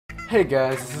Hey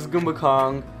guys, this is Goomba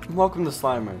Kong, and welcome to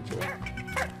Slime Rancher.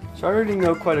 So I already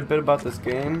know quite a bit about this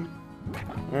game,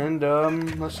 and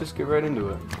let's just get right into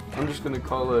it. I'm just gonna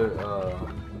call it,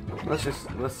 let's just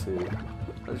say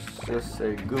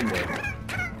Goomba.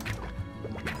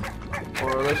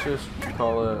 Or let's just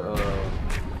call it,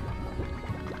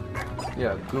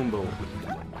 yeah, Goomba.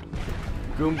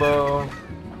 Goomba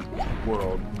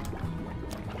World.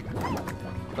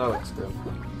 That looks good.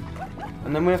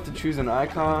 And then we have to choose an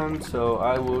icon, so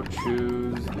I will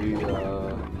choose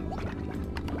the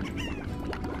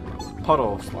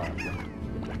puddle slime.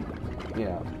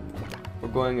 Yeah. We're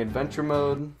going adventure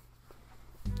mode,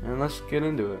 and let's get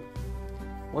into it.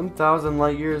 1,000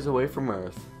 light years away from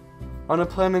Earth, on a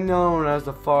planet known as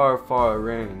the Far, Far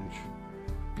Range,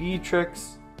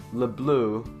 Beatrix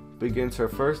LeBlue begins her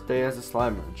first day as a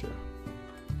slime rancher.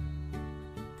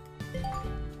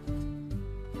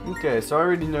 Okay, so I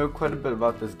already know quite a bit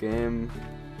about this game,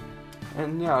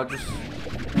 and yeah, I'll just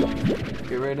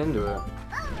get right into it.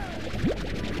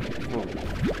 Whoa.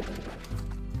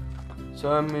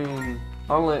 So I mean,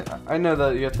 I know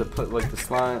that you have to put like the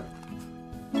slime.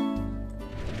 You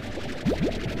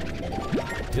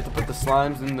have to put the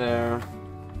slimes in there.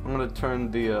 I'm gonna turn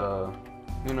the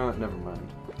you know what? Never mind.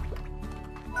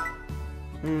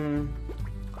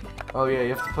 Oh yeah,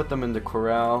 you have to put them in the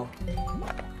corral.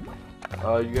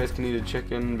 You guys can eat a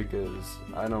chicken because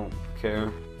I don't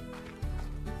care.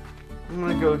 I'm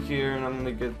gonna go here and I'm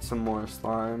gonna get some more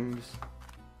slimes.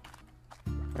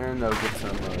 And I'll get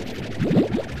some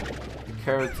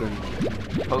carrots and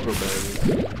pogo berries.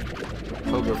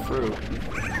 Pogo fruit.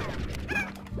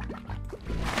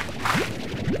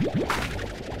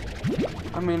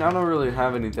 I mean, I don't really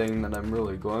have anything that I'm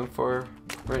really going for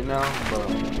right now, but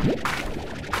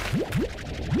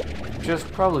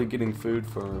just probably getting food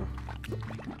for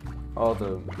all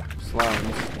the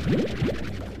slimes.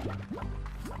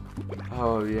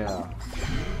 Oh yeah.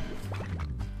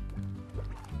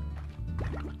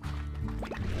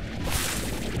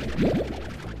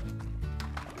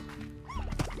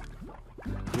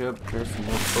 Yep, there's some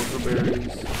more pogo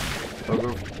berries.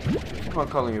 I'm not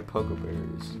calling it pogo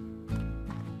berries.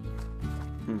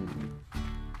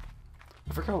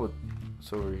 I forgot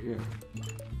what's over here.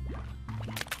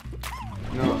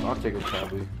 No, I'll take a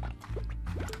tabby.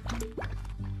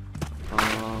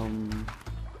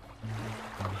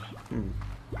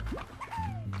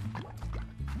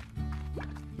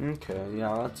 Okay,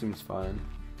 yeah, that seems fine.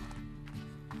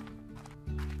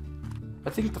 I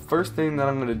think the first thing that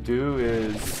I'm gonna do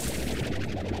is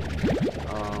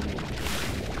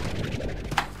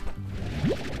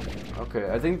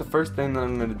okay, I think the first thing that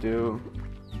I'm gonna do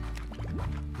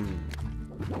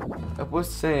I was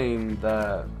saying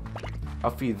that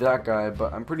I'll feed that guy,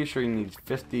 but I'm pretty sure he needs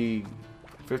 50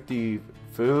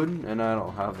 food, and I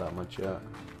don't have that much yet.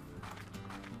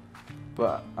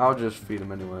 But I'll just feed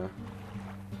him anyway.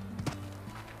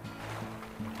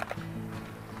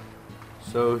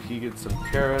 So he gets some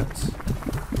carrots.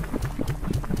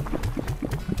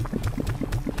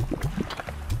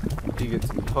 He gets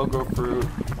some pogo fruit.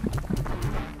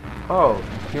 Oh,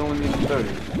 he only needs 30.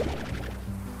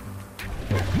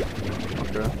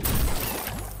 Okay.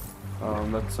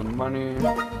 That's some money.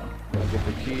 I'll get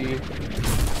the key.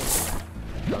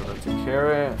 That's a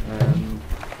carrot and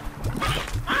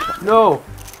no!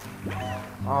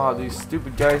 Ah, these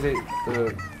stupid guys ate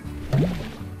the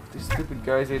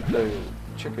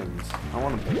chickens. I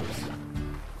want those.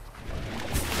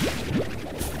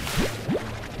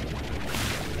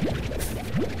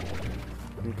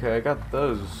 Okay, I got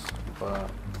those, but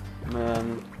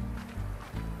man.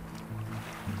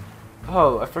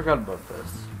 Oh, I forgot about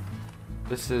this.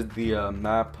 This is the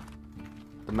map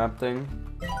thing.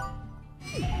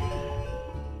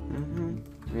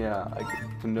 Yeah, I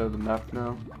get to know the map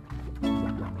now.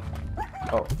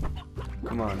 Oh,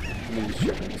 come on, give me these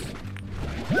chickens.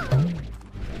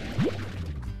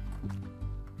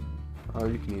 Oh,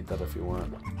 you can eat that if you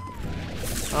want.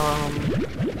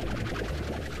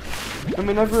 I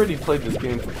mean, I've already played this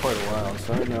game for quite a while,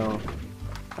 so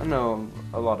I know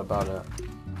a lot about it.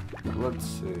 Let's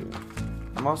see.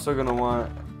 I'm also gonna want,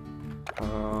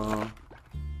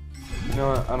 you know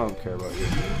what? I don't care about you.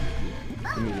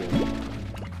 Give me you.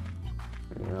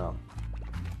 Yeah.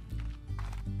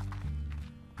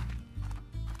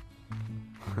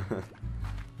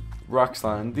 Rock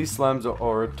slime. These slimes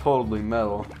are totally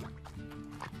metal.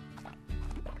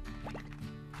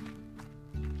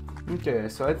 Okay,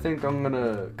 so I think I'm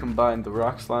gonna combine the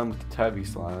rock slime with the tabby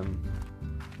slime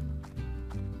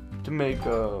to make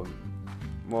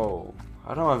whoa,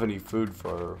 I don't have any food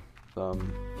for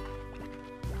them.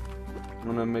 I'm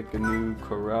gonna make a new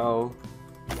corral.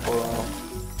 Hold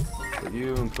sell. Put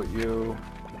you and put you.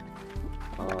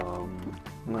 I'm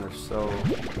gonna sell.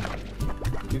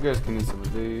 You guys can use some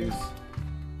of these.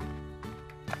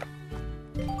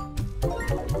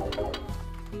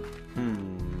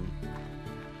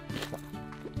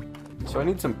 So I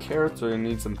need some carrots or I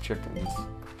need some chickens.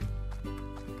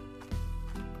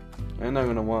 And I'm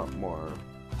gonna want more,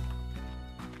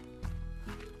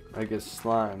 I guess,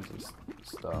 slimes and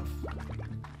stuff.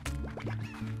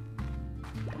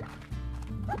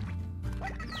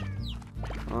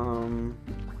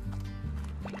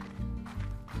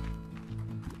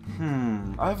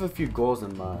 I have a few goals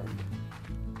in mind.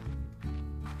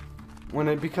 When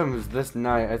it becomes this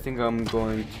night, I think I'm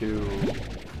going to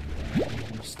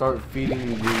start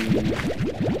feeding the,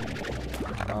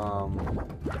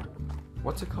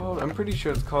 what's it called? I'm pretty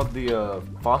sure it's called the,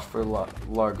 phosphor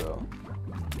largo.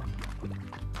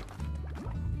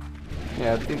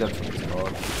 Yeah, I think that's what it's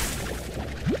called.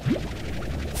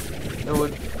 It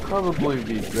would probably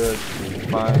be good to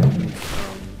find,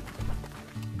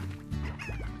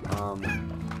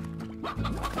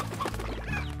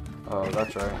 oh,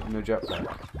 that's right, no jetpack.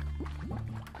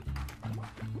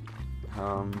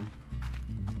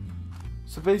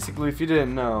 So basically, if you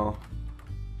didn't know,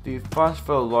 the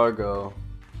phosphor largo.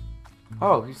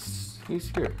 Oh, he's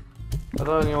here. I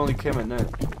thought he only came at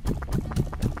night.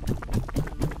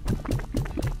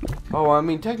 Oh, I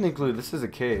mean, technically, this is a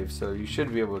cave, so you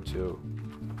should be able to.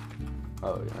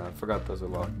 Oh yeah, I forgot those are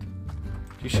locked.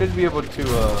 You should be able to.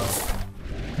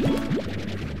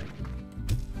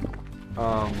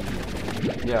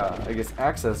 Yeah, I guess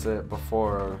access it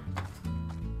before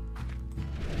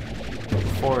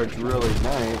it's really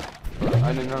night, but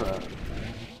I didn't know that.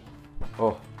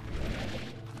 Oh.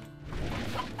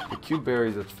 The cube berry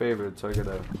is its favorite, so I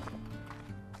gotta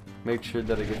make sure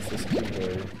that it gets this cube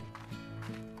berry.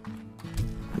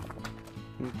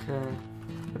 Okay.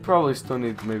 I probably still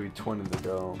need maybe 20 to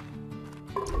go.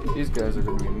 These guys are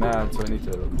gonna be mad, so I need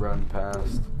to run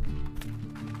past.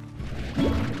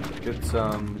 Get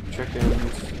some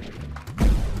chickens.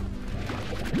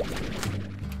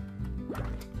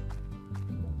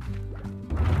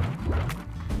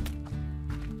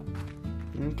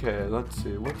 Okay, let's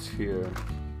see, what's here?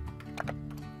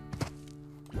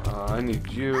 I need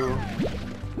you.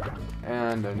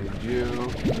 And I need you.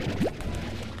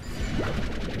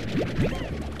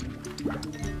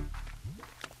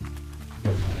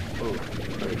 Oh,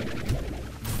 great.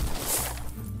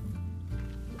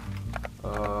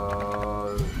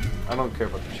 I don't care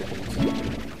about the chickens.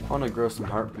 I want to grow some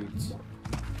heartbeats.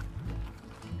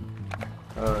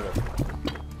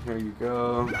 Here you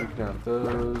go. We can have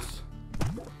those.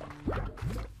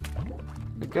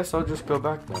 I guess I'll just go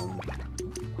back then.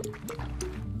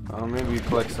 Maybe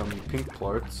collect some pink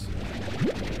plorts.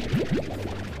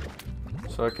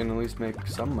 So I can at least make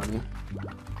some money.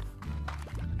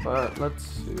 But let's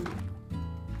see.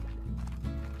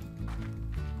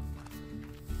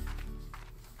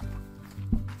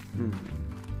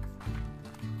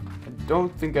 I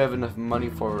don't think I have enough money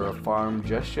for a farm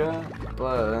just yet,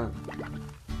 but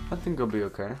I think it'll be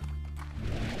okay.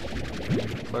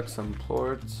 Collect some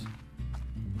plorts.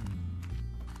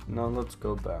 Now let's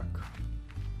go back.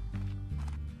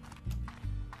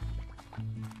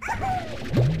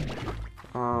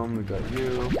 We got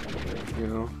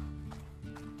you.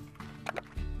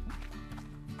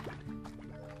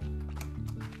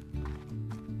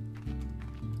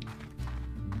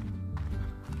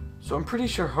 So I'm pretty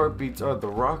sure heartbeats are the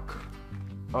rock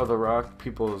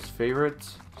people's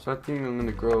favorites. So I think I'm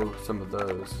gonna grow some of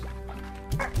those.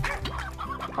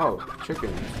 Oh,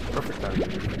 chickens. Perfect timing.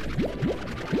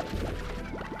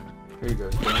 Here you go,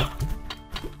 sir.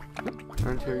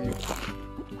 And here you go.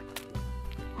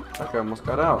 Okay, I almost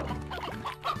got out.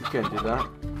 You can't do that.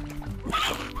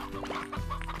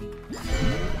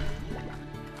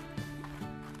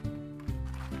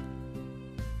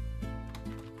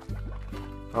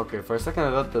 Okay, for a second I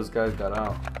thought those guys got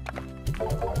out.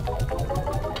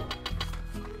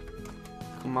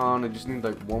 Come on, I just need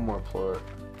like one more plort.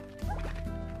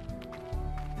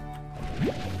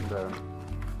 There.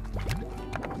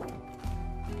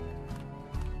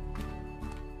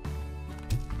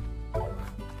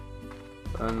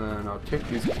 And then I'll take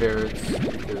these carrots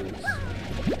because...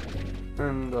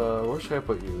 And where should I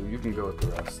put you? You can go with the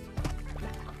rest.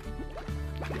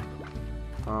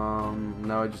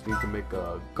 Now I just need to make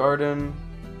a garden.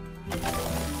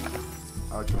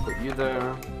 I can put you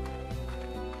there.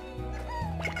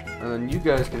 And then you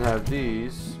guys can have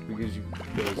these because you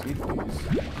guys eat these.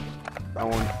 I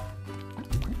want...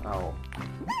 Ow.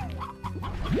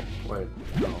 Wait,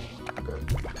 no. Okay.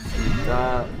 Eat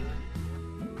that.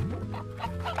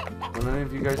 Will any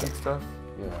of you guys eat stuff?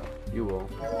 Yeah, you will.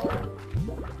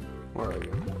 Where are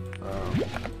you?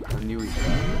 And you eat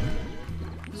that.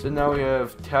 So now we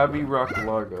have Tabby Rock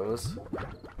Largos.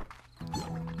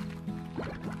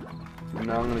 And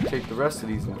now I'm going to take the rest of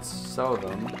these and sell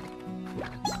them.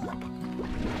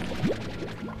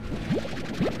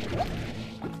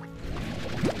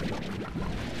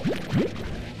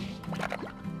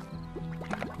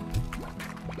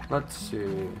 Let's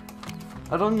see.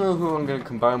 I don't know who I'm going to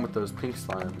combine with those pink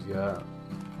slimes yet.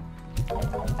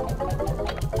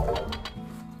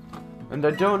 And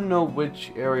I don't know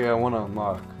which area I want to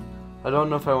unlock. I don't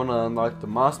know if I want to unlock the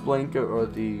moss blanket or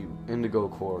the indigo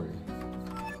quarry.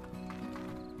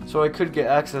 So I could get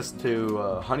access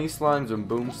to honey slimes and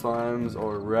boom slimes,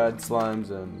 or red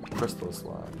slimes and crystal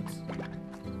slimes.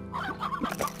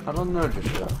 I don't know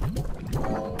just yet.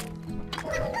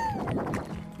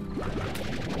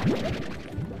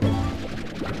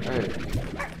 Hey,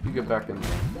 you get back in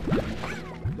there.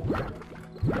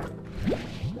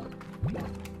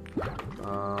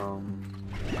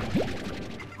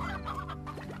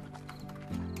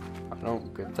 I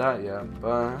don't get that yet,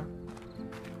 but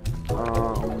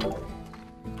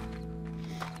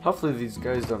hopefully these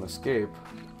guys don't escape,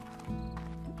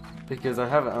 because I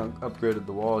haven't upgraded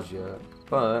the walls yet,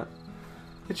 but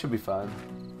it should be fine.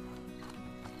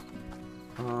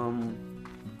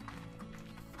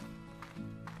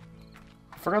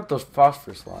 I forgot those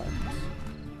phosphor slimes.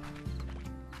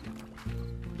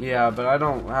 Yeah, but I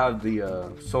don't have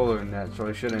the solar net, so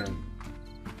I shouldn't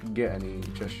get any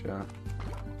just yet.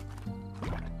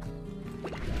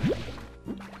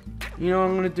 You know what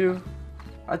I'm gonna do?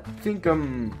 I think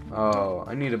oh,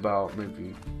 I need about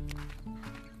maybe.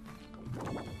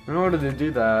 In order to do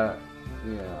that,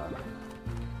 yeah.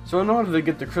 So in order to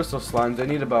get the crystal slimes, I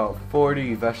need about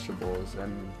 40 vegetables,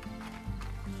 and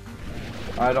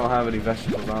I don't have any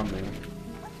vegetables on me.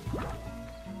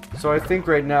 So I think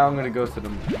right now I'm gonna go to the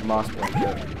moss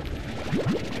blanket,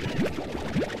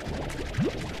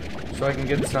 so I can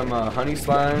get some honey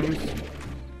slimes,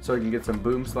 so I can get some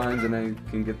boom slimes, and I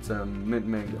can get some mint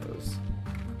mangoes.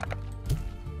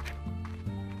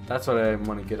 That's what I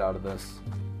want to get out of this.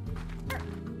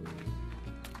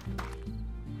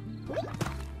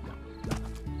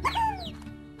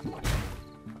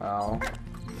 Ow.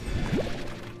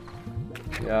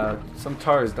 Yeah, some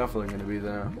tar is definitely going to be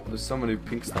there. There's so many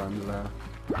pink slimes there.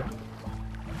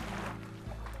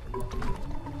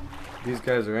 These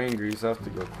guys are angry, so I have to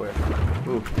go quick.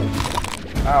 Ooh.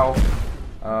 Ow.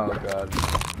 Oh god.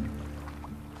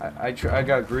 I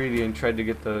got greedy and tried to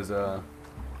get those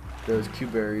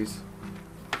cute berries.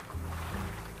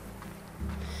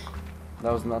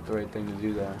 That was not the right thing to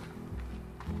do there.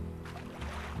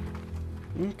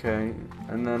 Okay,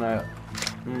 and then I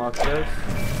unlock this.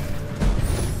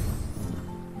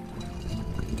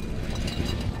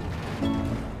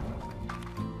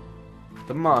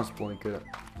 The moss blanket.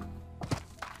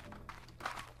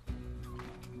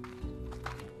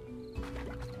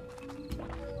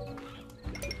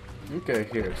 Okay,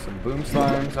 here, some boom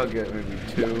slimes. I'll get maybe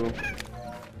 2.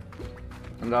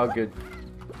 And I'll get...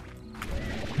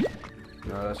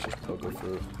 No, that's just poker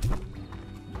fruit.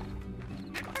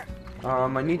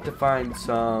 I need to find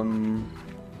some...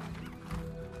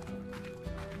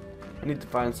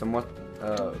 what?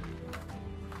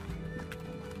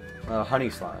 Honey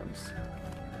slimes.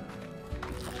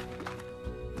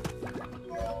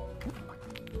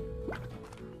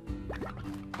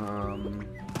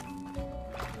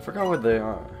 I forgot what they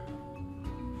are.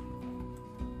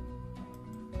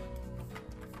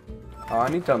 Oh, I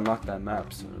need to unlock that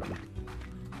map soon.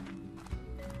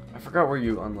 I forgot where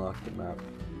you unlock the map.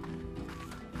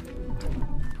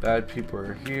 Bad people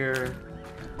are here.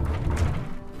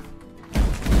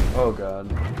 Oh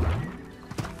god.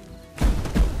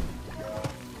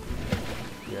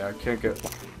 Yeah, I can't get...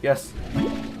 Yes!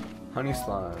 Honey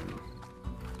slime.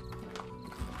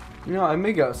 You know, I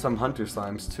may get some hunter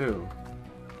slimes too.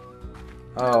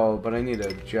 Oh, but I need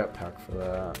a jetpack for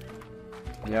that.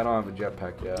 Yeah, I don't have a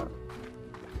jetpack yet.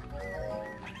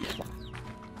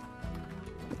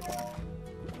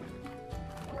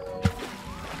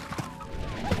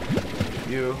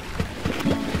 You.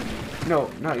 No,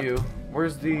 not you. Where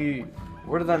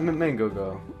did that mint mango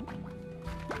go?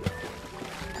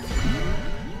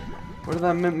 Where did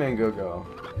that mint mango go?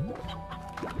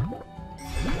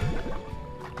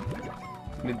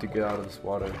 I need to get out of this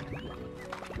water.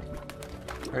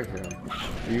 Right here.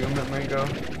 Are you a mint mango?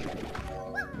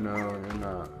 No, you're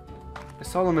not. I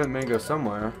saw the mint mango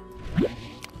somewhere.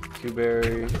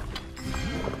 Q-berry.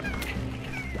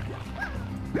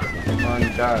 Come on,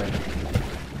 die.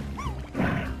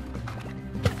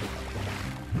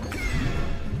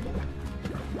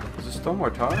 still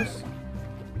more tars?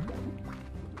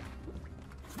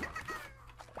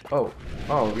 Oh.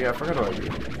 Oh, yeah, I forgot about you.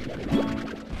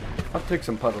 I'll take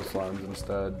some puddle slimes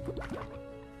instead.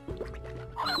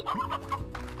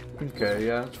 Okay,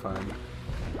 yeah, that's fine.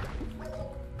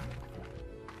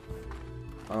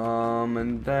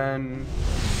 And then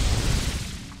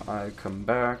I come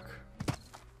back.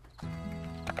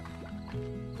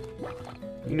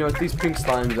 You know, these pink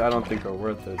slimes I don't think are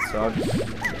worth it, so I'll just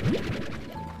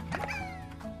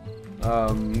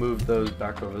move those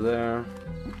back over there.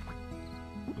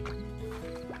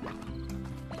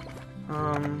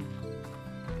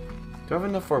 Do I have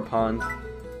enough for a pond?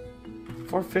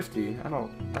 450? I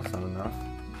don't, that's not enough.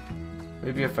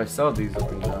 Maybe if I sell these it'll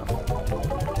be enough.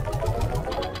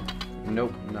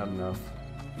 Nope, not enough.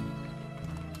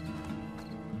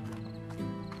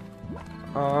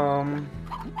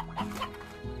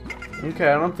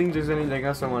 Okay, I don't think there's anything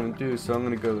else I want to do, so I'm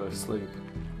gonna go to sleep.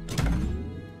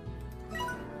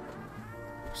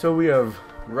 So we have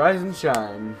Rise and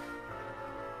Shine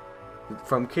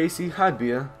from Casey. Hi,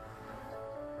 Bia.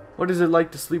 What is it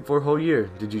like to sleep for a whole year?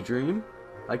 Did you dream?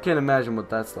 I can't imagine what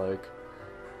that's like.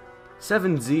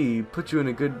 7Z put you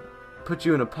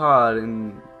in a pod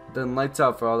and then lights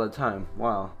out for all that time.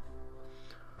 Wow.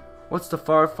 What's the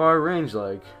far, far range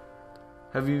like?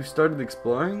 Have you started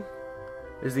exploring?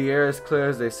 Is the air as clear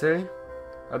as they say?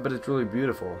 I bet it's really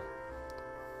beautiful.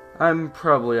 I'm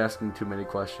probably asking too many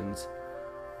questions.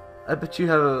 I bet you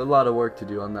have a lot of work to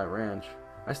do on that ranch.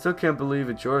 I still can't believe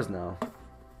it's yours now.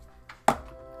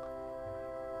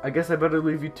 I guess I better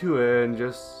leave you to it and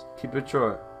just keep it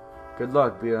short. Good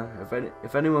luck, Bia.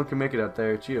 If anyone can make it out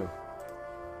there, it's you.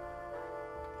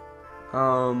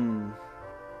 I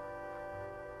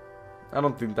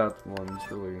don't think that one's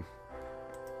really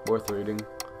worth reading.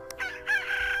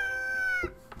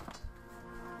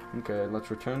 Okay,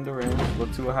 let's return to range.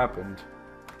 Let's see what happened.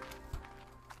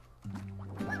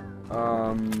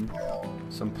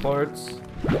 Some plorts.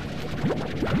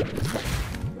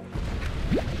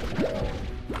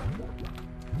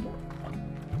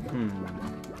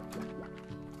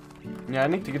 Yeah, I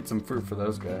need to get some fruit for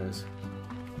those guys.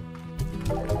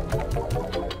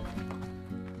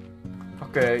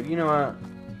 Okay, you know what?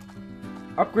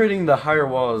 Upgrading the higher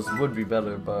walls would be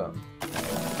better, but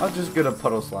I'll just get a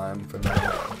puddle slime for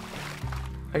now.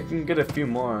 I can get a few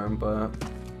more, but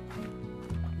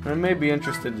I may be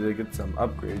interested to get some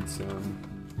upgrades soon.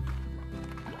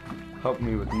 Help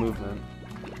me with movement.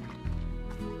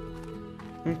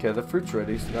 Okay, the fruit's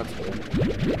ready, so that's good.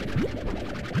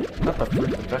 Not the fruit,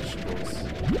 the vegetables.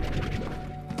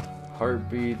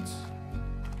 Heartbeat.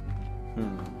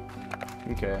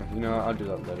 Okay, you know what? I'll do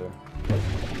that later.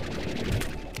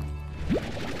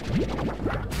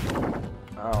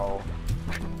 Ow.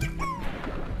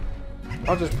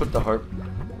 I'll just put the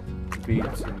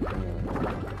heartbeats in here.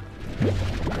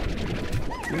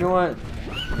 You know what?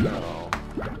 No.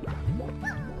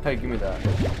 Hey, give me that.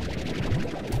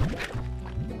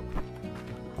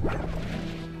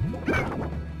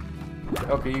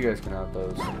 Okay, you guys can have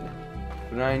those.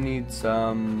 But I need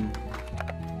some...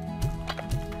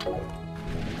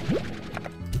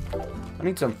 I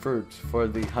need some fruits for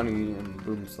the honey and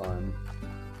boom slime.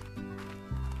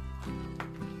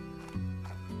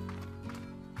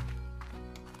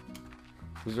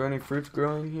 Is there any fruits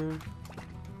growing here?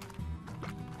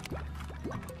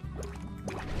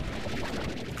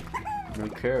 No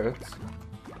carrots.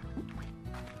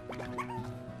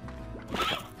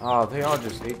 Oh, they all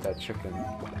just ate that chicken.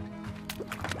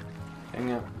 Dang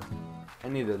it. I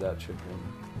needed that chicken.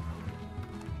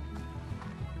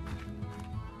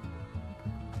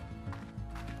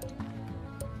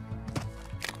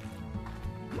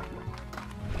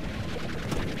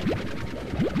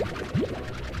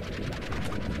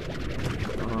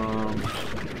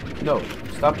 No,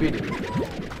 stop eating.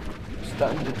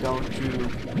 Don't you...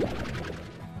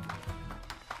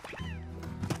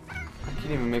 I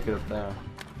can't even make it up there.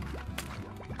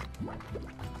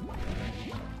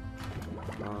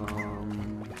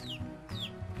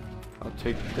 I'll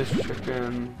take this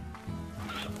chicken.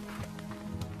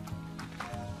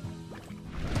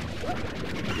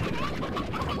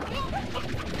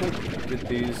 Get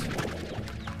these.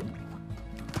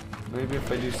 Maybe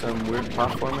if I do some weird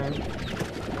platforming.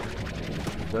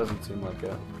 Doesn't seem like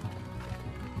it.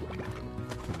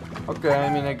 Okay, I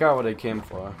mean, I got what I came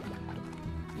for.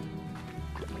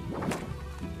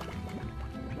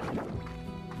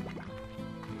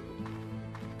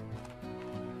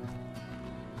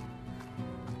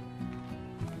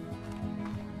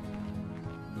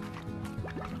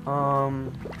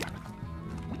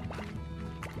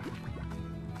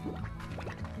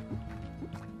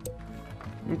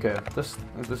 Okay, this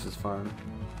is fine.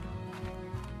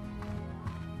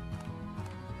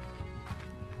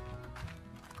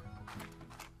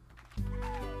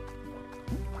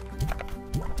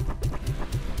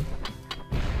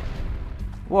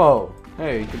 Whoa!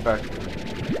 Hey, get back here.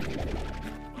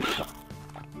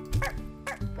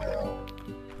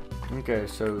 Okay,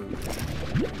 so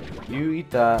you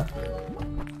eat that.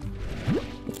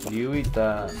 You eat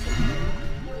that.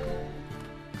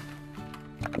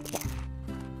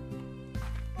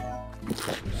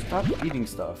 Stop eating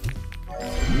stuff.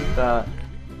 Eat that.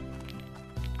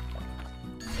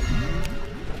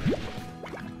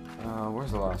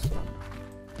 Where's the last one?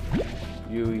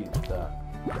 You eat that.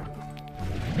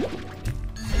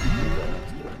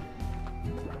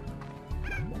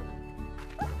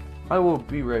 I will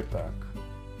be right back.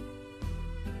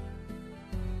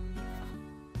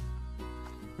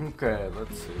 Okay,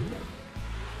 let's see.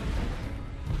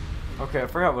 Okay, I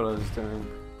forgot what I was doing.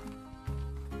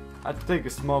 I had to take a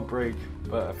small break,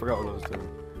 but I forgot what I was doing.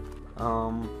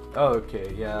 Oh,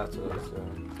 okay, yeah, that's what I was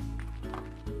doing.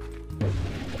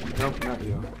 Nope, not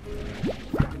you.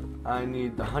 I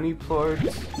need the honey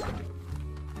plorts.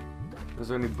 Is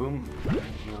there any boom?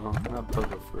 No, not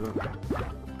pogo fruit.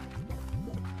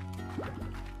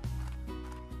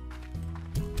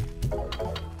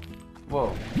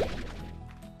 Whoa.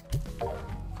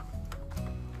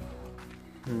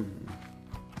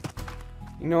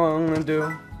 You know what I'm gonna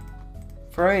do?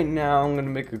 For right now, I'm gonna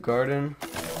make a garden,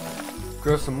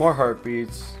 grow some more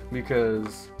heartbeats,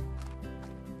 because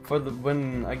for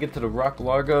when I get to the rock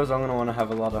largos, I'm gonna want to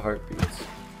have a lot of heartbeats.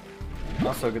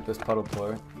 Also get this puddle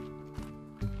plort.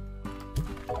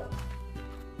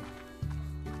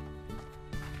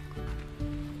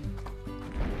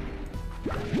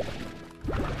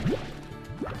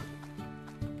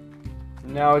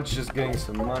 Now it's just getting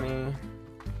some money.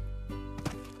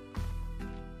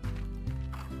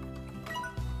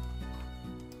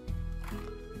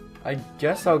 I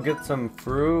guess I'll get some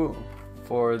fruit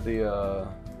for the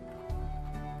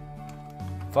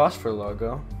phosphor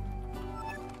logo.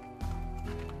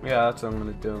 Yeah, that's what I'm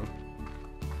gonna do.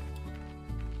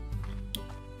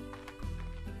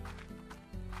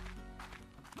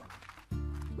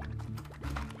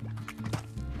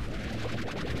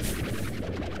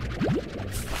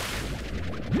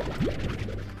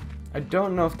 I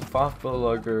don't know if the phosphor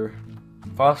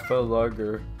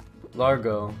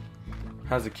largo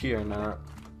has a key or not.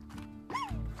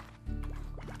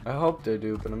 I hope they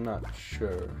do, but I'm not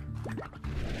sure.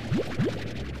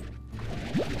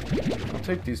 I'll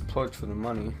take these plorts for the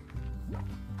money.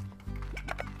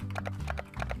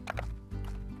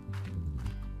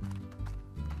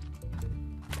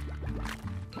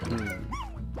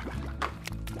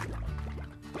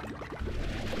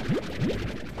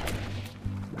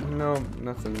 No,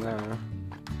 nothing there.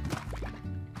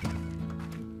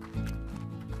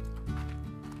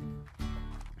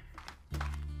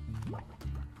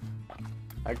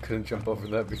 I couldn't jump over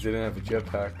that because I didn't have a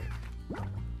jetpack.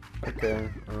 Okay,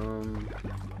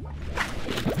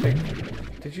 hey,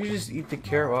 did you just eat the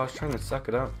carrot while I was trying to suck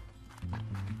it up?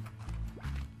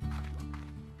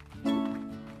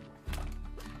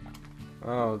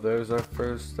 Oh, there's our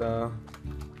first,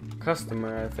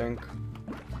 customer, I think.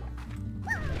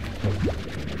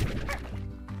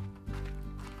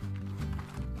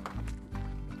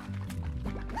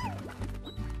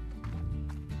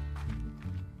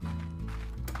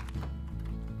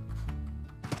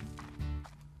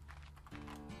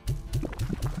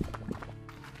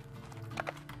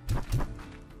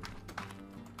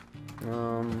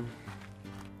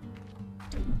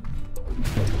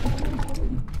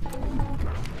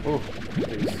 Oh,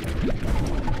 please.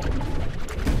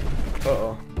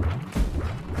 Uh-oh.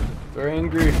 They're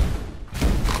angry.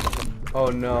 Oh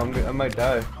no, I might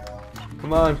die.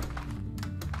 Come on.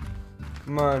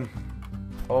 Come on.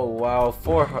 Oh wow,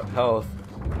 4 health.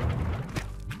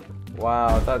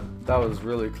 Wow, that was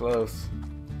really close.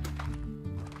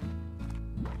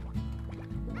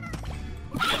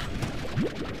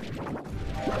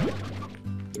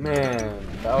 Man,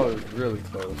 that was really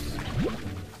close.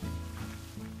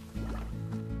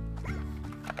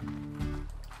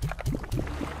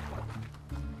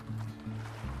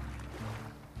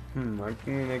 I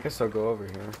mean, I guess I'll go over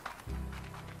here.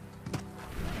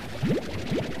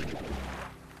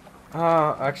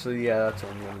 Actually, yeah, that's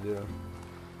what I'm gonna do.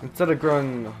 Instead of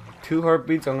growing 2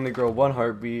 heartbeats, I'm gonna grow 1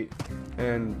 heartbeat.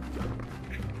 And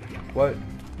what?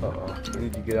 Uh-oh, I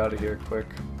need to get out of here quick.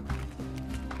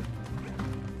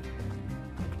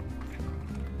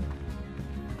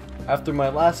 After my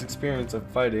last experience of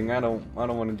fighting, I don't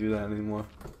want to do that anymore.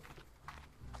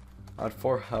 I had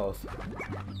 4 health.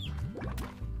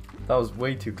 That was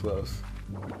way too close.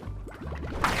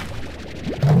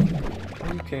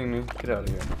 Are you kidding me? Get out of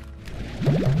here.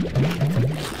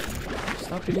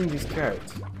 Stop eating these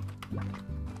carrots.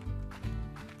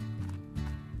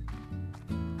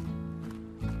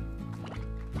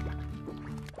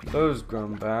 Those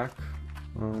grown back.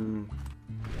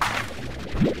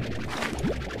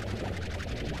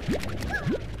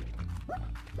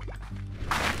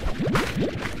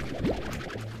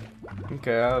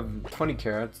 Okay, I have 20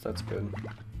 carrots, that's good.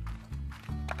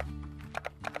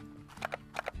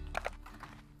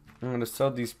 I'm gonna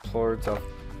sell these plorts. I'll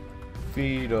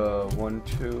feed 1,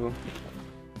 2.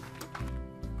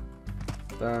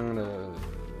 Then I'm gonna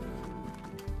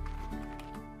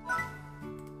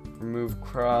remove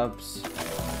crops,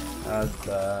 add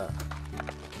that.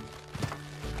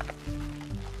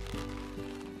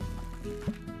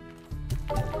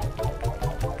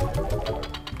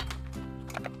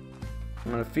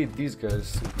 I'm gonna feed these guys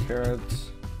some carrots.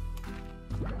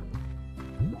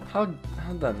 How'd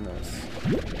that miss?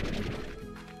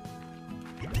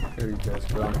 Here you guys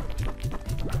go.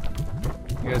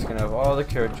 You guys can have all the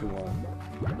carrots you want.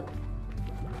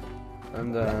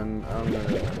 And then I'm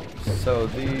gonna sell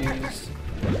these.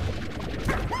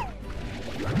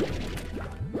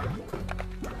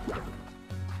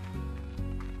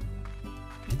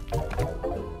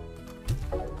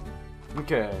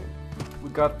 Okay, we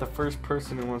got the first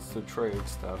person who wants to trade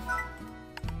stuff.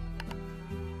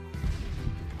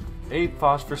 8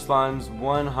 phosphor slimes,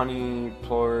 1 honey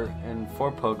plort, and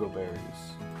 4 pogo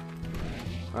berries.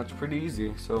 That's pretty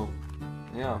easy, so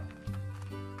yeah.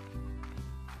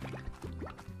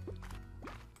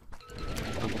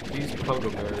 These pogo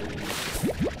berries.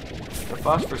 The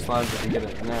phosphor slimes I can get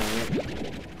at night.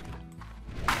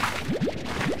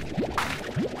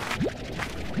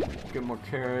 Get more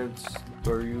carrots,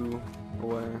 throw you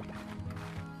away.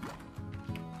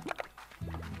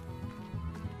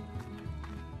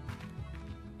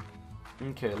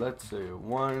 Okay, let's see.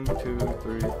 1, 2,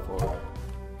 3, 4.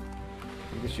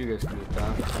 I guess you guys can eat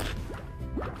that.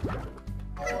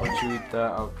 Once you eat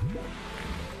that, I'll...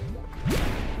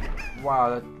 Wow,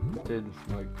 that did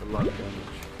like a lot of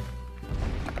damage.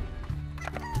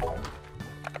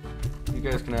 You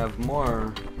guys can have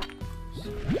more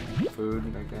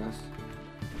food, I guess.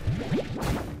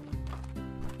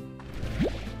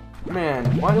 Man,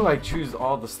 why do I choose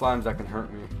all the slimes that can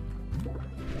hurt me?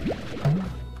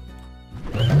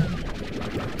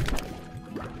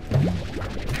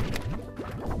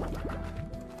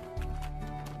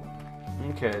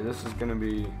 Okay, this is gonna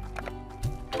be...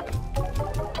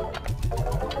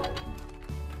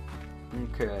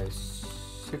 Okay,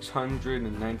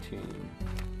 619.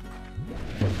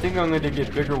 I think I'm going to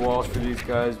get bigger walls for these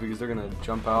guys because they're going to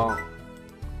jump out.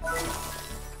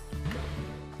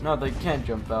 No, they can't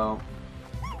jump out.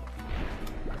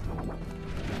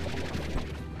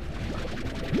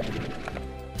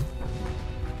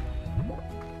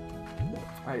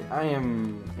 I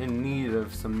am in need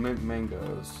of some mint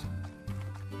mangoes.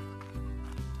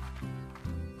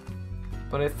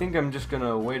 But I think I'm just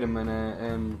gonna wait a minute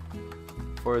and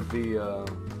for the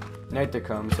night to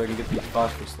come so I can get these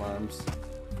phosphor slimes.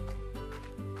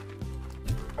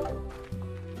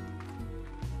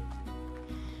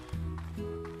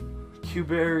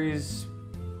 Q-berries,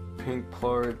 pink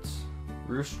plorts,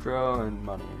 roostro, and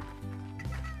money.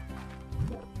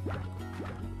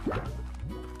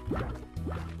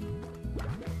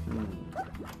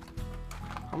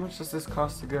 How much does this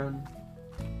cost again?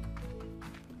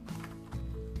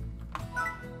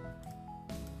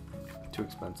 Too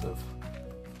expensive.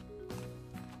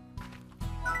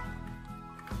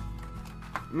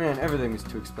 Man, everything is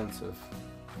too expensive.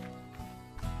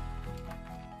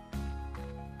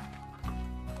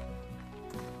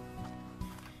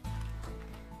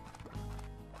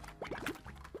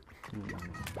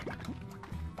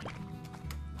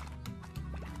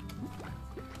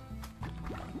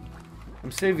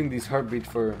 I'm saving these heartbeat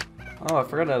for... Oh, I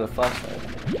forgot I had a flashlight.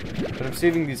 But I'm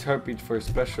saving these heartbeat for a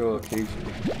special occasion.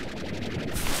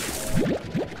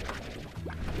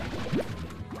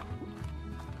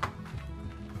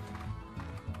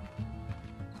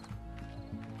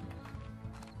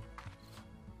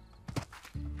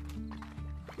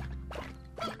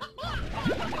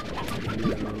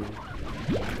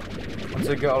 Once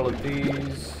I get all of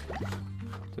these...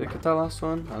 Did I get that last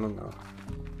one? I don't know.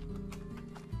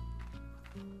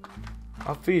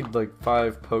 I'll feed like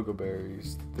 5 pogo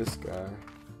berries to this guy.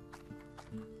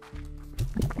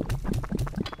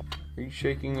 Are you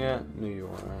shaking yet? No, you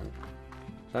aren't.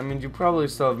 That means you probably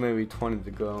still have maybe 20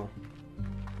 to go.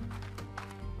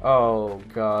 Oh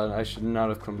god, I should not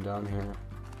have come down here.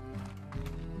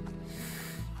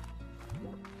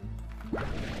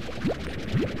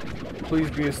 Please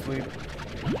be asleep.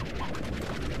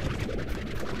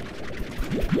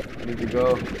 I need to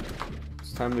go.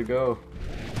 It's time to go.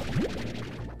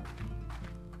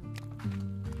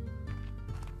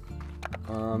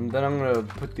 Then I'm gonna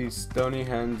put these stony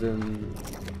hens in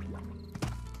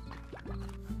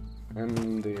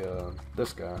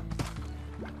this guy.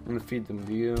 I'm gonna feed them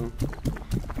to you.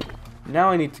 Now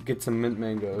I need to get some mint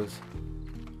mangoes.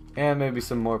 And maybe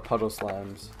some more puddle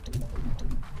slimes.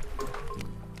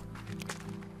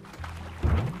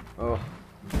 Oh.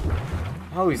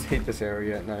 I always hate this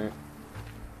area at night.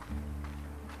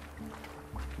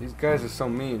 These guys are so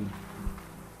mean.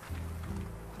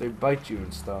 They bite you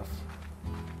and stuff.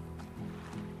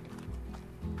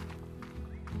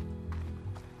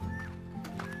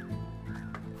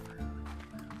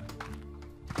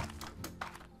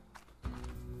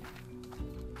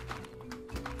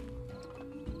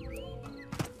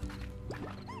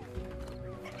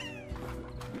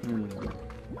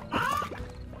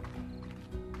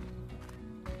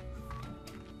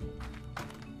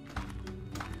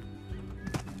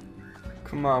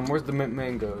 Come on, where's the mint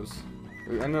mangoes?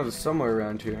 I know there's somewhere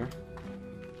around here.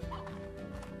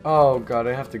 Oh god,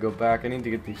 I have to go back. I need to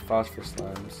get these phosphor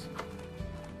slimes.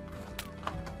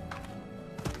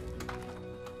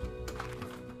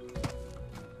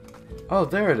 Oh,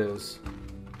 there it is.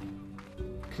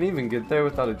 Can you even get there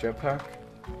without a jetpack?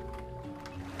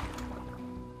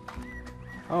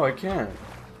 Oh, I can.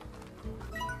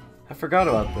 I forgot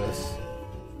about this.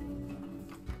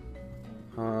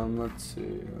 Let's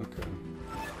see. Okay.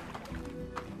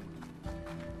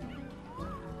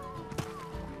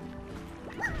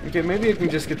 Okay, maybe I can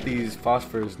just get these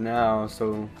phosphors now,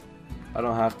 so I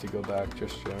don't have to go back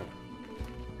just yet.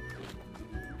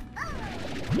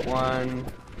 1,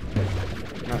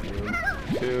 not you,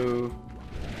 2,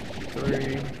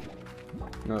 3.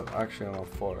 No, actually I'm on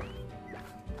 4.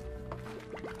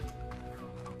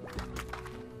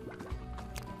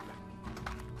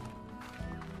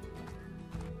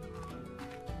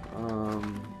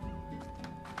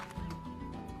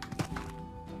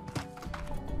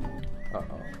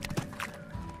 Uh-oh.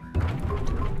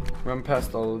 Run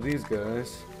past all of these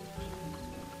guys.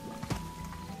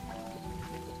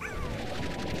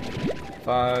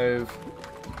 5,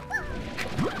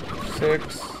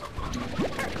 6,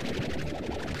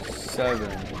 7.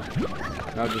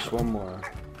 Now just one more.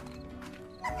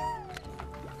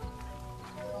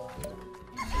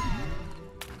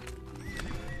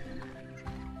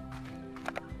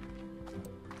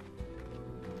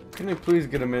 Can I please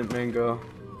get a mint mango?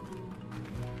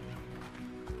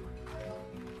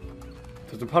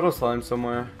 There's a puddle slime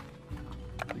somewhere.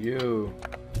 You.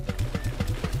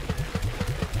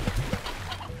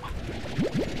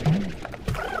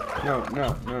 No,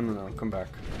 no, no, no, no. Come back.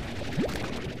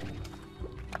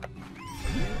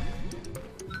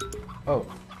 Oh.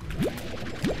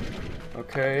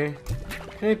 Okay.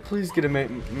 Can I please get a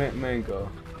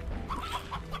mango?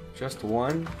 Just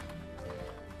one?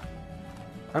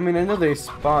 I mean, I know they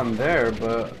spawn there,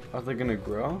 but are they gonna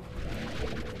grow?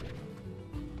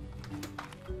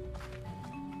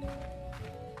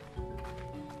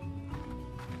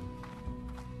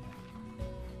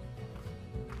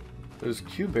 There's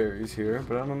Q-berries here,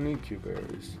 but I don't need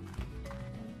Q-berries.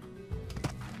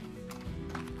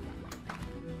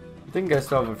 I think I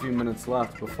still have a few minutes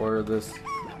left before this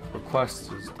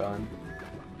request is done.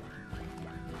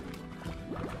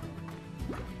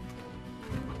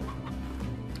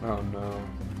 Oh no.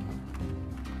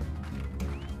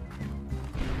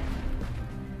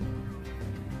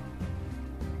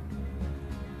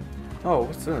 Oh,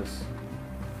 what's this?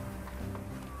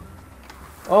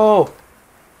 Oh!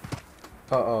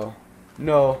 Uh-oh.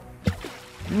 No.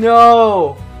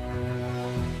 No!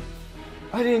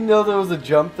 I didn't know there was a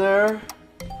jump there.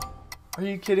 Are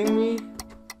you kidding me?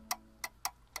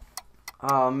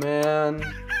 Aw, man.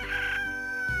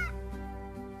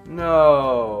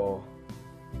 No.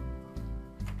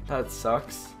 That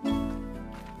sucks.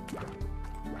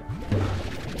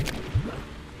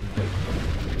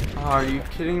 Oh, are you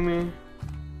kidding me?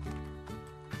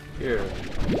 Here.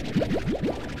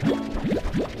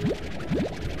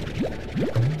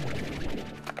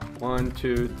 One,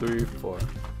 2, 3, 4.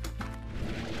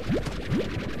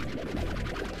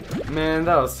 Man,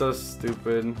 that was so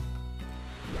stupid.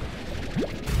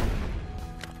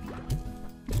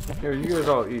 Here, you guys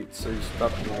all eat, so you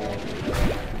stop the wall.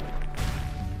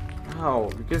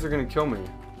 Ow, you guys are gonna kill me.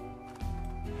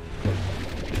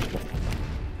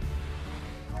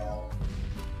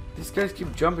 These guys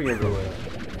keep jumping everywhere.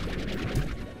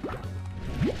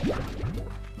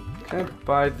 Can I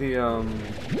buy the,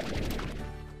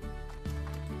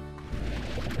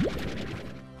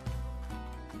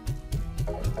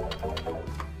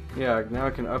 yeah, now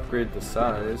I can upgrade the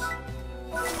size.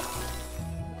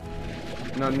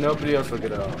 No, nobody else will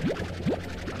get out.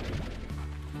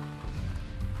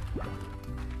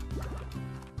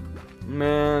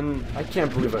 Man, I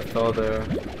can't believe I fell there.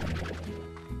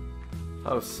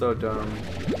 That was so dumb.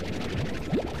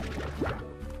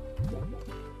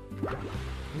 Are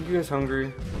you guys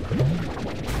hungry?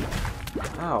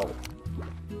 Ow.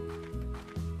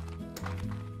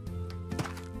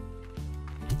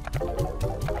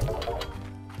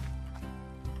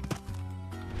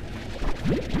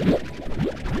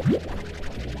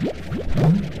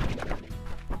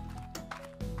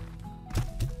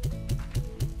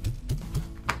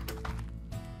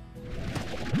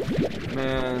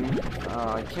 Man,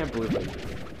 I can't believe I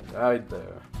died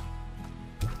there.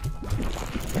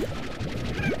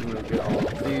 I'm gonna get all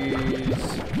of these.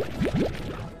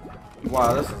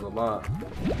 Wow, this is a lot.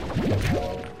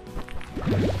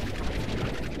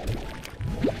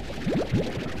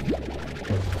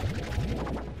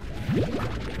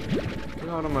 Get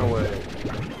out of my way.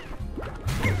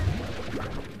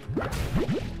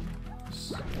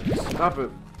 Stop it.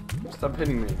 Stop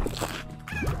hitting me.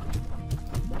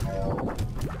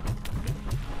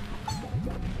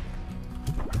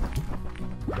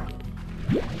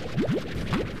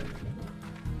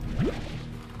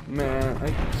 Man,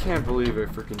 I can't believe I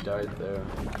freaking died there.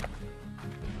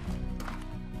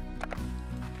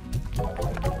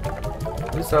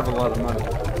 At least I have a lot of money.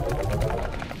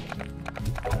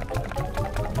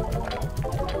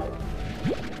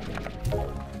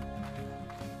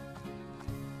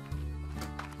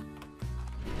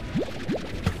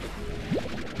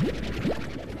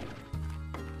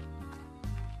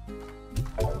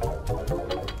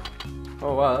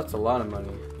 Oh wow, that's a lot of money.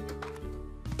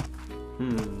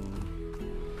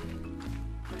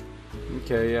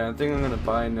 Okay, yeah, I think I'm gonna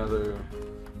buy another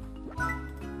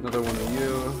one of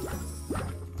you.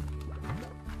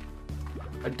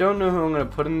 I don't know who I'm gonna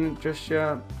put in it just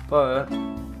yet, but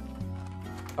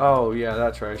oh yeah,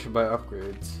 that's right. I should buy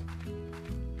upgrades.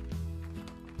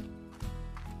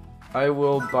 I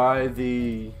will buy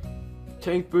the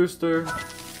tank booster,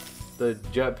 the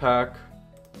jetpack,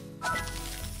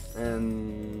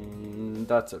 and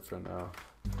that's it for now.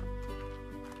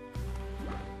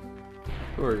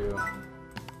 Who are you?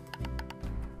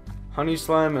 Honey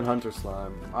Slime and Hunter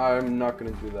Slime. I'm not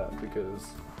gonna do that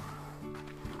because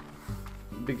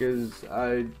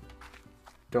I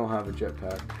don't have a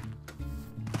jetpack.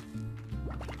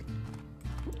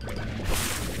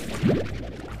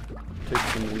 Take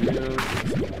some of you,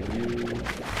 take some of you.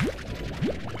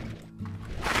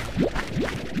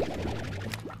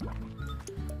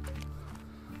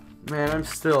 Man, I'm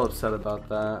still upset about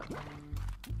that.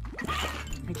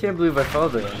 I can't believe I fell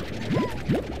there.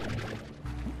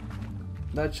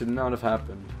 That should not have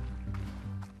happened.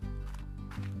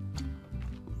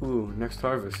 Ooh, next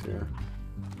harvest here.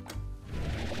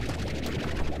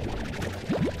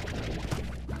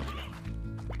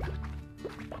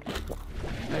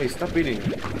 Hey, stop eating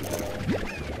it.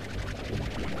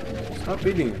 Stop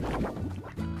eating it.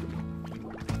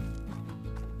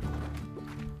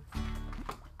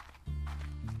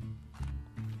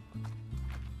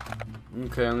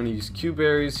 Okay, I'm gonna use Q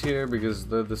berries here because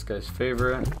they're this guy's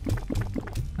favorite.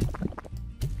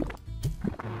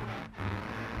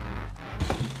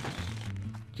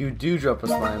 You do drop a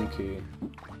slime key.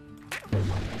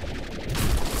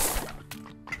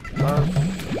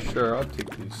 Sure, I'll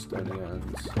take these stony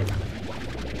ends.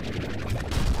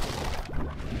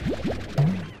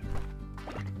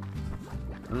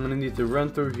 I'm gonna need to run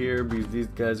through here because these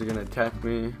guys are gonna attack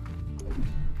me.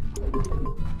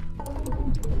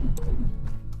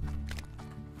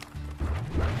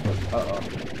 Uh-oh.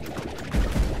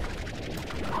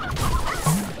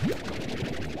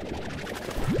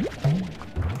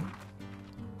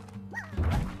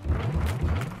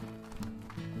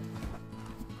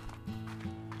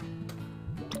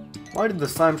 Why did the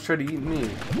slimes try to eat me?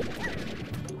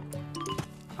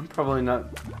 I'm probably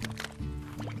not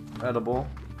edible.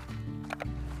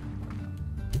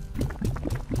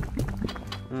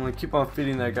 I'm gonna keep on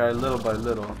feeding that guy little by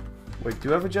little. Wait, do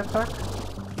I have a jetpack?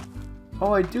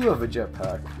 Oh, I do have a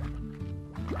jetpack.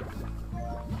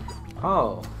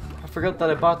 Oh, I forgot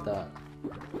that I bought that.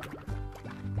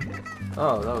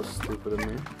 Oh, that was stupid of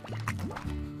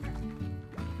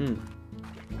me.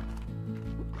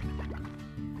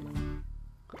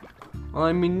 Well,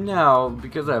 I mean now,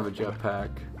 because I have a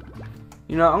jetpack,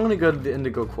 you know, I'm gonna go to the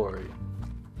Indigo Quarry.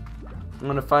 I'm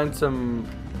gonna find some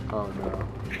Oh no.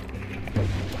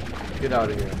 Get out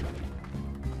of here.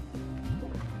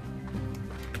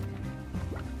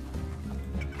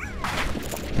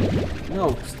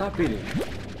 No, stop eating.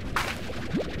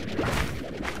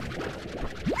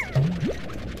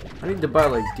 I need to buy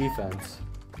like defense.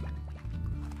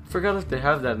 Forgot if they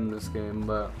have that in this game,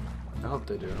 but I hope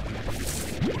they do.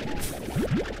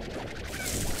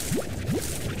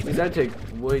 Because I take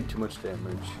way too much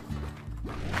damage.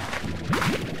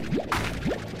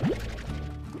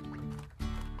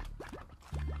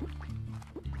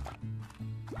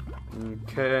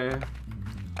 Okay.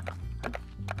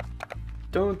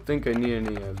 Don't think I need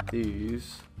any of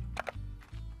these.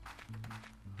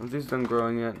 Are these done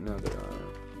growing yet? No, they aren't.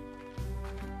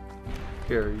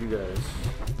 Here, you guys.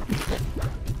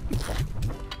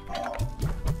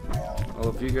 All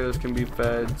of you guys can be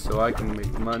fed so I can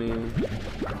make money.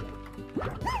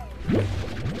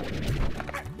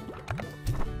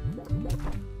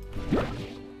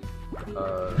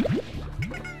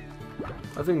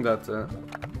 I think that's it.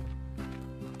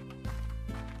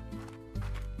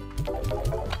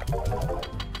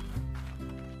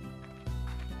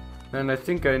 And I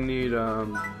think I need, I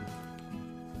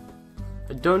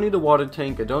don't need a water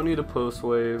tank, I don't need a pulse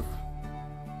wave.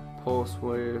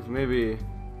 Maybe.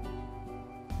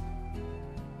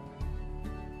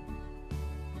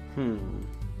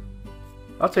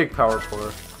 I'll take power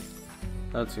core.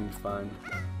 That seems fine.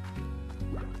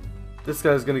 This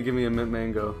guy's gonna give me a mint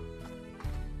mango.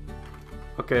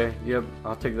 Okay, yep,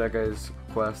 I'll take that guy's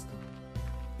quest.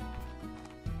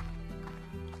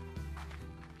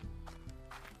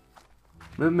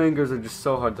 Mint mangoes are just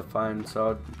so hard to find, so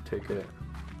I'll take it.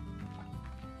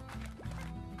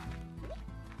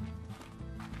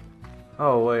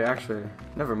 Oh wait, actually,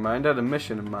 never mind. I had a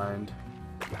mission in mind.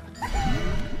 I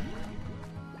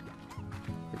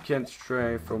can't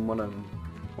stray from what I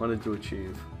wanted to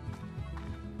achieve.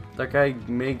 That guy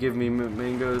may give me mint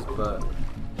mangoes, but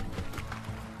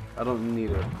I don't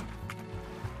need it.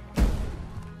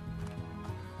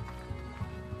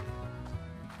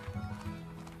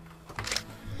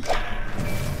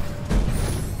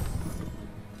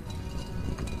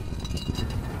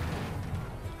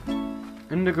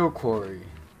 Indigo Quarry.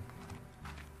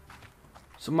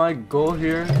 So my goal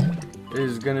here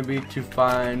is gonna be to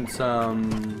find some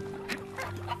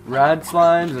rad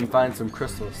slimes and find some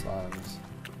crystal slimes.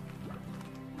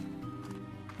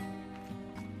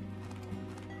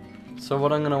 So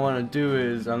what I'm gonna want to do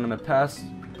is I'm gonna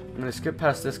skip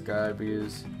past this guy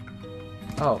because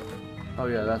oh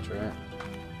yeah, that's right.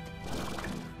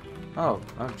 Oh,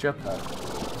 I have jetpack.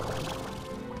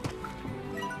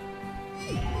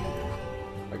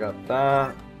 I got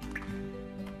that.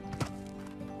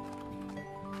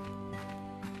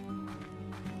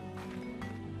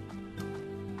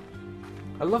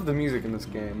 I love the music in this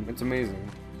game. It's amazing.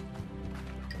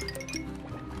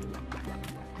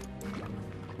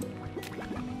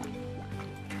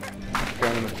 Okay,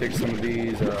 I'm gonna take some of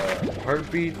these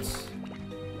heartbeats.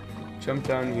 Jump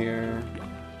down here.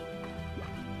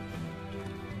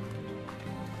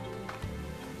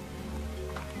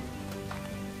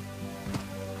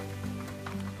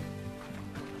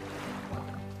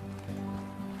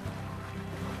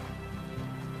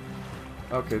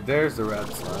 Okay, there's the rat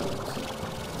slimes.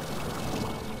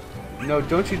 No,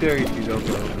 don't you dare eat these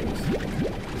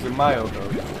Oka-Okas. These are my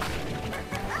Oka-Okas.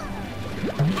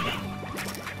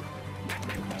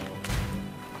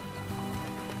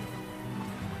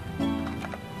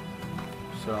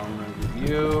 So I'm gonna get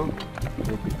you,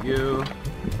 look at you.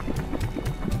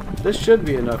 This should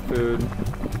be enough food.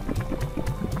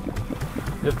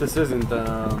 If this isn't,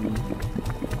 then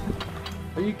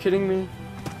are you kidding me?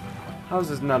 How is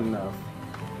this not enough?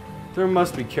 There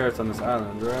must be carrots on this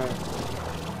island, right?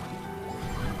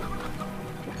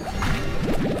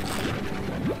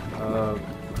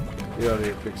 Get out of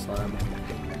here, big slime.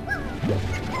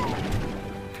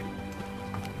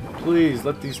 Please,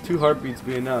 let these 2 heartbeats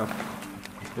be enough.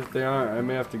 If they aren't, I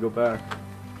may have to go back.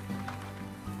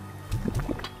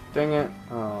 Dang it.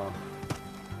 Oh.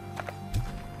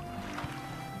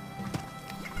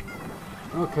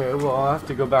 Okay, well, I'll have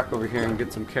to go back over here and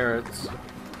get some carrots.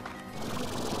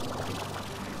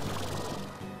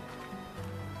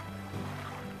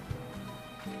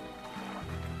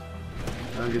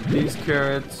 I'll get these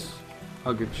carrots.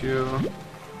 I'll get you.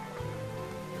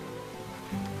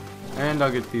 And I'll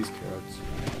get these carrots.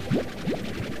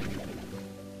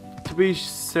 To be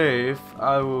safe,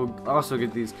 I will also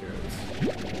get these carrots.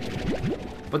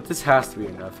 But this has to be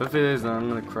enough. If it isn't, I'm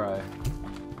gonna cry.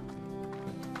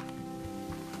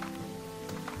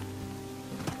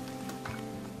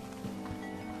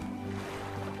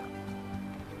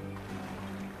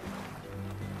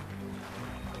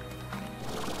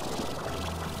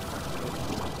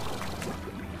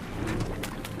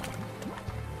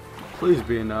 Please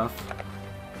be enough.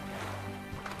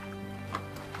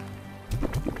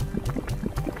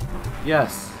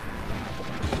 Yes.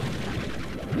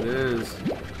 It is.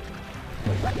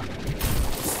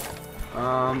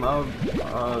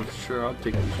 Sure, I'll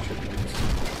take these chickens.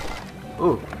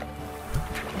 Ooh.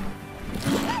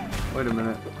 Wait a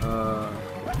minute.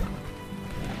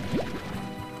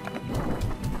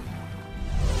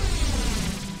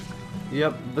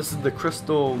 Yep, this is the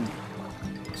Crystal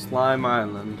Slime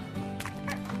Island.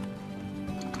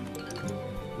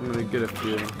 I'm gonna get a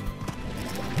few.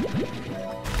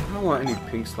 I don't want any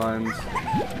pink slimes.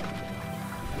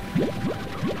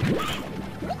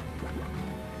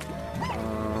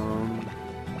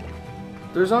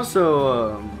 There's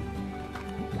also,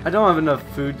 I don't have enough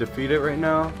food to feed it right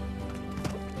now.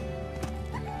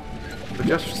 But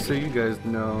just so you guys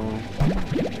know,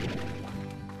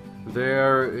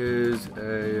 there is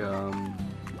a,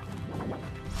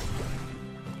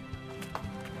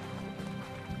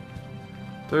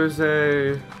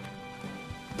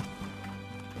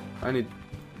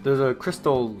 there's a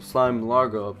crystal slime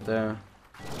largo up there.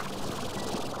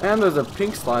 And there's a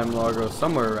pink slime largo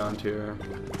somewhere around here.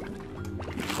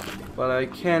 But I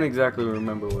can't exactly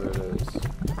remember where it is.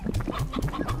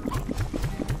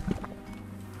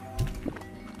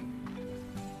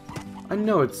 I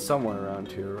know it's somewhere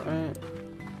around here, right?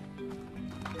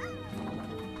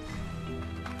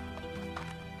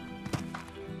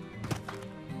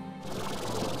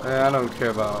 I don't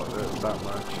care about it that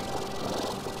much.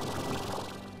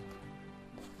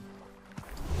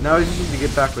 Now I just need to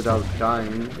get back without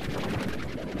dying.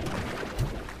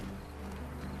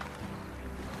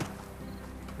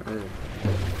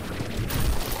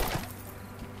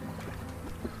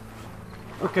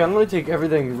 Okay, I'm gonna take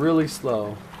everything really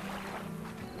slow.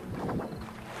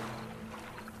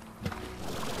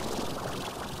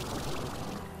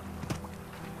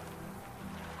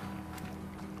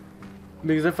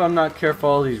 Because if I'm not careful,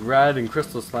 all these rad and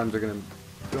crystal slimes are gonna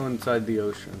go inside the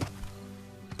ocean.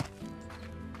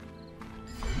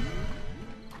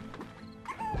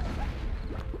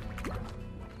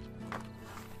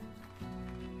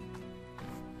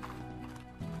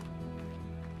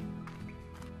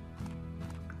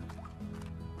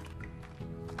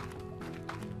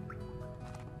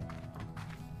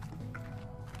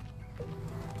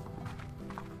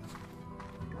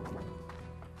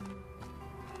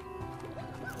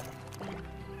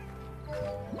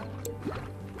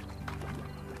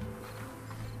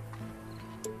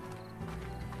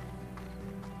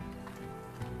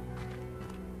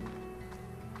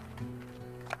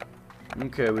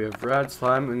 Okay, we have rad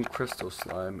slime and crystal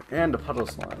slime and a puddle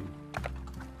slime,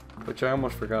 which I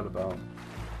almost forgot about.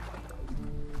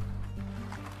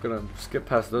 Gonna skip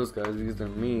past those guys because they're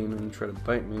mean and try to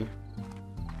bite me.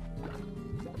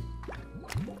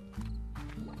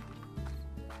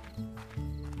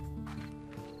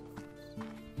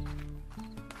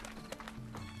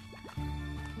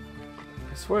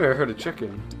 I swear I heard a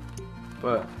chicken,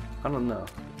 but I don't know.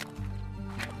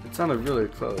 It sounded really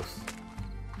close.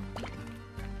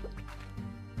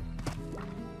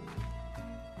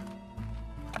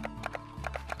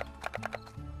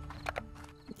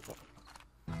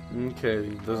 Okay,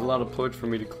 there's a lot of points for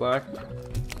me to collect.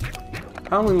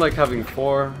 I only like having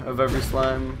 4 of every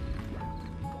slime.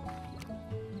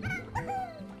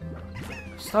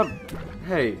 Stop!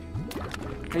 Hey!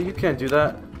 Hey, you can't do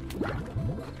that!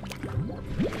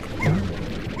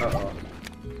 Uh-oh.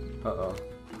 Uh-oh.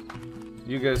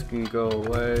 You guys can go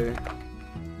away.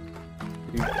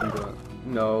 You can go...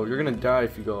 No, you're gonna die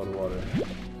if you go out of water.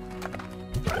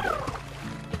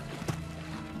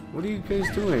 What are you guys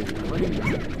doing? What are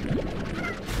you...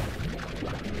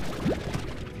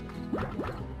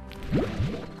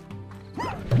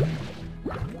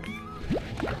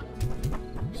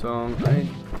 So,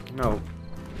 no.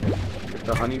 Get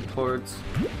the honey ports.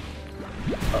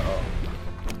 Uh-oh.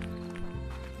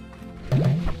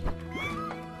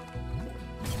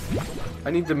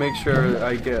 I need to make sure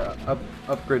I get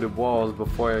upgraded walls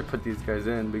before I put these guys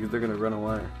in, because they're gonna run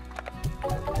away.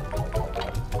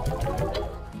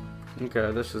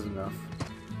 Okay, this is enough.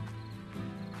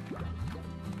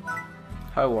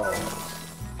 High walls.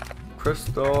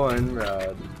 Crystal and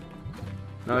rad.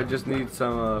 Now I just need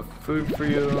some food for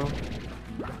you,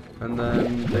 and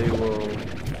then they will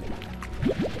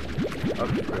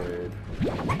upgrade.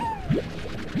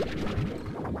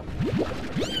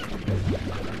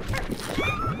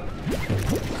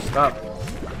 Stop.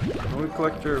 Let me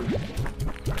collect your...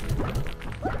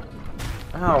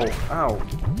 Ow, ow.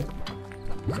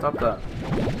 Stop that.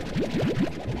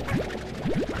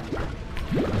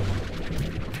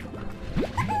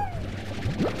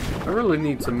 really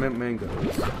need some mint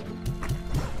mangoes.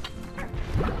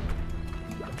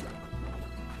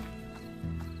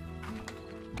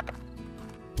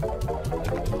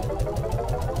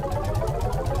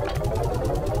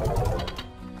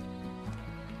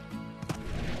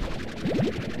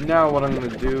 Now what I'm going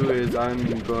to do is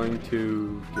I'm going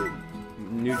to get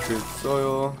nutrient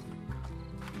soil.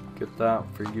 Get that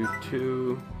for you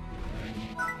too.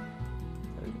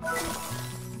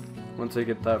 Once I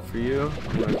get that for you,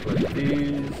 I'm going to collect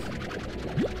these.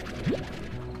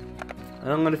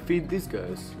 And I'm going to feed these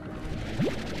guys.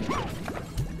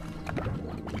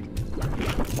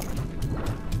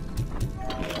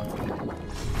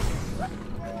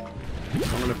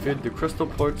 I'm going to feed the crystal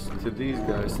plorts to these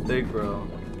guys, they grow.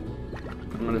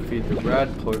 I'm going to feed the rad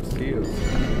plorts to you.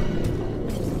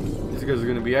 These guys are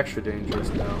going to be extra dangerous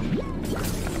now.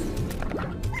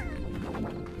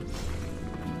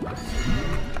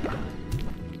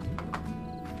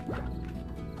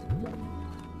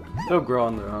 They'll grow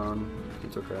on their own.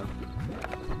 It's okay.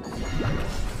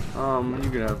 You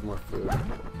can have more food.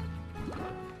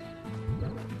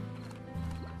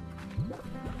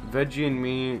 Veggie and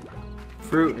meat,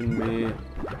 fruit and meat,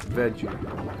 veggie.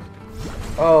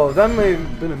 Oh, that may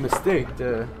have been a mistake.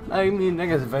 I mean, I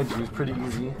guess veggie is pretty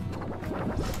easy.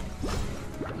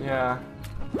 Yeah,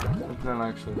 it's not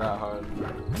actually that hard.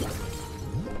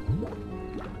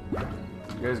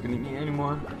 You guys gonna eat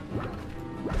anymore?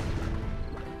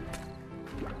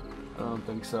 I don't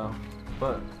think so,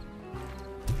 but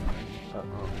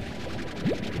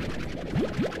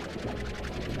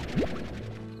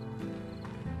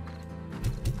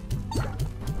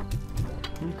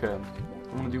okay,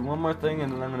 I'm gonna do one more thing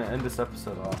and then I'm gonna end this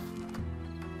episode off.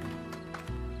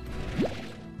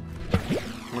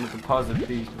 I'm gonna deposit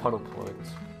these puddle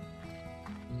plorts.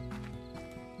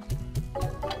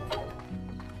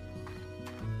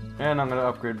 And I'm gonna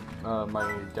upgrade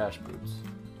my dash boots.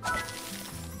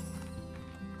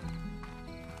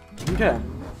 Okay.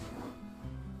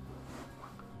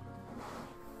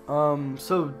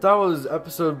 So that was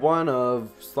episode 1 of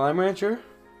Slime Rancher.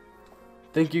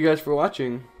 Thank you guys for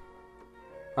watching.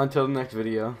 Until the next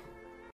video.